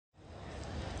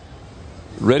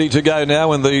Ready to go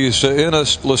now in the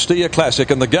Ernest Lee-Steere Classic,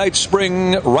 and the gate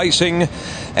spring racing,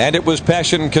 and it was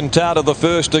Passion Cantata the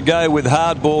first to go with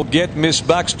Hardball Get. Miss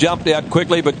Bucks jumped out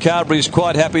quickly, but Carberry's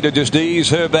quite happy to just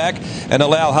ease her back and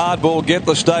allow Hardball Get,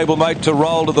 the stablemate, to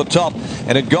roll to the top,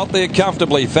 and it got there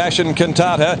comfortably. Passion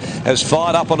Cantata has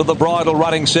fired up onto the bridle,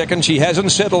 running second. She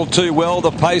hasn't settled too well,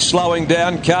 the pace slowing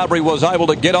down. Carberry was able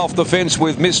to get off the fence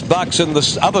with Miss Bucks, and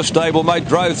the other stablemate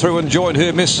drove through and joined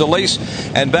her, Miss Celise,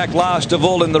 and back last of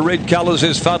all in the red colours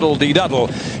is Fuddle-de-Duddle.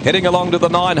 Heading along to the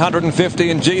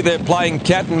 950, and gee, they're playing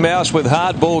cat and mouse with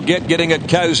Hardball Get getting it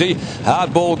cosy.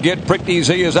 Hardball Get pricked his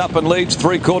ears up and leads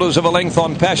 3/4 of a length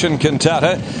on Passion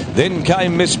Cantata. Then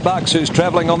came Miss Bucks, who's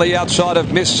travelling on the outside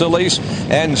of Miss Celise,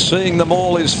 and seeing them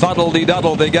all is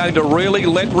Fuddle-de-Duddle. They're going to really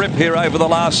let rip here over the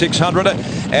last 600,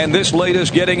 and this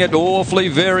leader's getting it awfully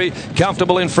very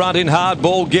comfortable in front in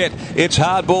Hardball Get. It's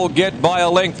Hardball Get by a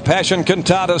length. Passion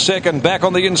Cantata second. Back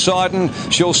on the inside, and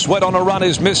she'll sweat on a run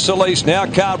is Miss Celise. Now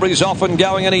Carberry's off and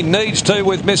going, and he needs to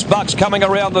with Miss Bucks coming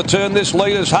around the turn. This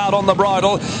leader's hard on the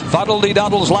bridle.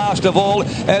 Fuddle-de-Duddle's last of all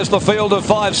as the field of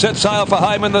five set sail for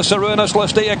home in the Sir Ernest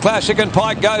Lee-Steere Classic, and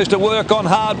Pike goes to work on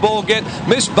Hardball Get.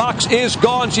 Miss Bucks is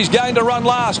gone. She's going to run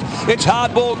last. It's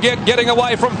Hardball Get getting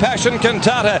away from Passion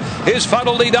Cantata. Here's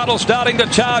Fuddle-de-Duddle starting to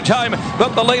charge home,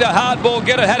 but the leader Hardball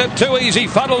Get had it too easy.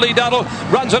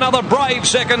 Fuddle-de-Duddle runs another brave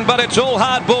second, but it's all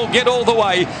Hardball Get all the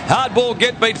way. Hardball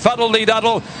Get beat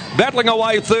Fuddle-de-Duddle, battling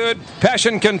away third.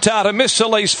 Passion Cantata, Miss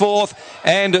Celise fourth,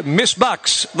 and Miss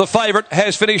Bucks, the favourite,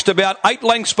 has finished about 8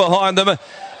 lengths behind them,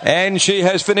 and she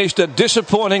has finished a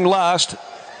disappointing last.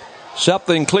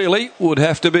 Something clearly would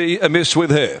have to be amiss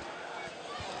with her.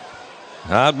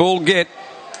 Hardball Get.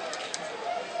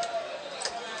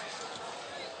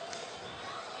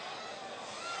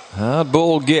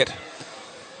 Hardball Get,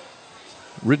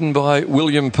 ridden by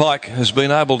William Pike, has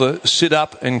been able to sit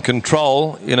up and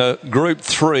control in a Group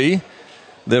 3.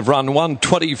 They've run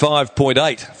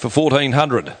 125.8 for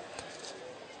 1400.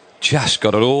 Just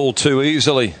got it all too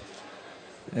easily.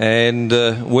 And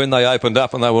when they opened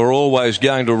up, and they were always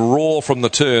going to roar from the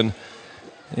turn,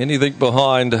 anything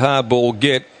behind Hardball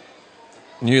Get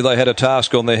knew they had a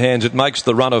task on their hands. It makes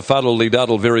the run of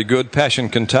Fuddle-de-Duddle very good. Passion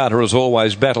Cantata has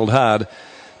always battled hard.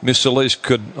 Miss Celise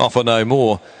could offer no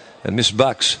more. And Miss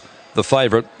Bucks, the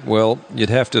favourite, well,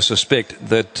 you'd have to suspect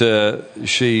that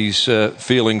she's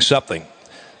feeling something.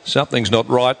 Something's not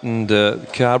right, and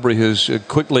Carberry has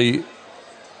quickly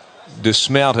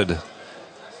dismounted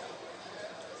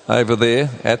over there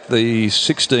at the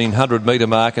 1600 metre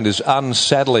mark and is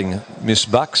unsaddling Miss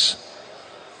Bucks,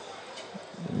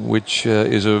 which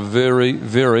is a very,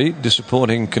 very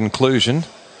disappointing conclusion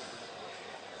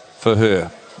for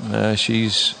her.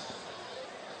 She's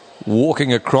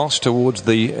walking across towards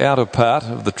the outer part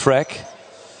of the track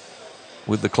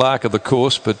with the clerk of the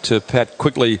course, but Pat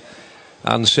quickly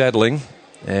unsaddling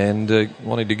and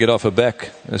wanting to get off her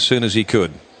back as soon as he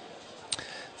could.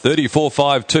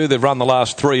 34.52, they've run the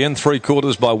last 3 in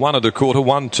 3/4 by 1 1/4,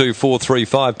 1, 2, 4, 3,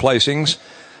 5 placings.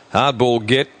 Hardball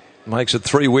Get makes it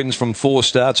 3 wins from 4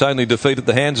 starts, only defeat at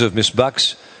the hands of Miss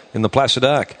Bucks in the Placid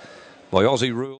Arc by Aussie rule.